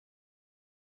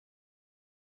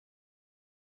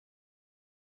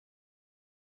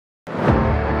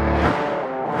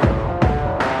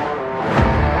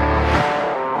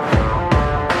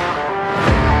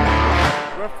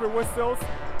whistles.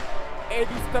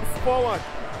 Aidoo steps forward.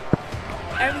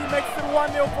 And he makes it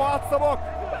 1-0 for Atsabok.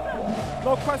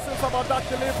 No questions about that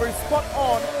delivery. Spot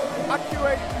on,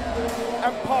 accurate,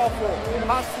 and powerful.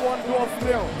 Has one dwarf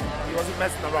nil. He wasn't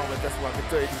messing around with this one,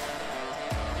 Victor Aidoo.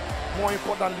 More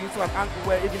importantly, into an angle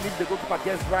where even if the goalkeeper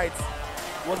gets right,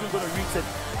 he wasn't going to reach it.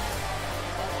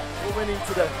 Moving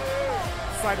into the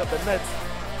side of the net.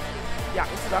 Yeah,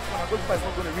 into that corner, goalkeeper is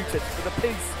not going to reach it. With the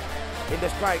pace in the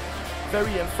strike,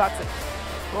 very emphatic.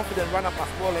 Confident run up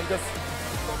as well and just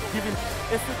giving.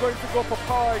 Is he going to go for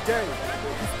power again?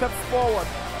 He steps forward.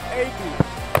 Aidoo.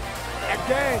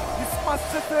 Again, he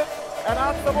smashes it. And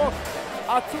Atsabok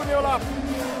are 2-0 up.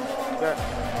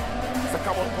 It's a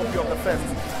carbon copy of the first.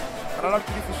 And I don't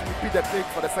think he should repeat the trick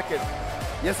for the second.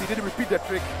 Yes, he did repeat the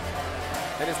trick.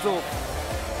 And he still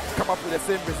come up with the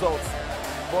same results.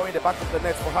 Ball in the back of the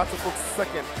net for Atsabok's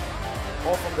second.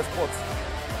 All from the spot.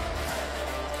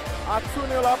 At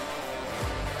 2-0 up.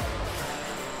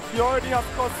 He already has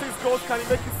scored 6 goals. Can he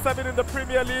make it 7 in the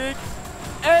Premier League?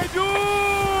 Aidoo!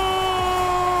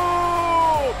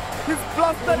 He's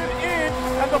blasted it in,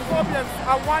 and the Phobians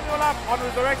are 1-0 up on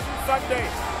Resurrection Sunday.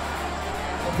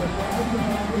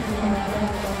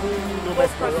 No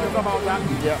questions about that.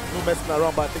 Yeah, no messing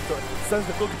around, but I think it sends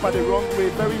the goalkeeper the wrong way.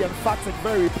 Very emphatic,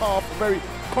 very powerful, very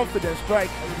confident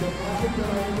strike.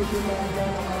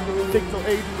 Victor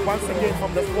Aidoo once again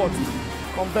from the spot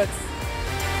converts.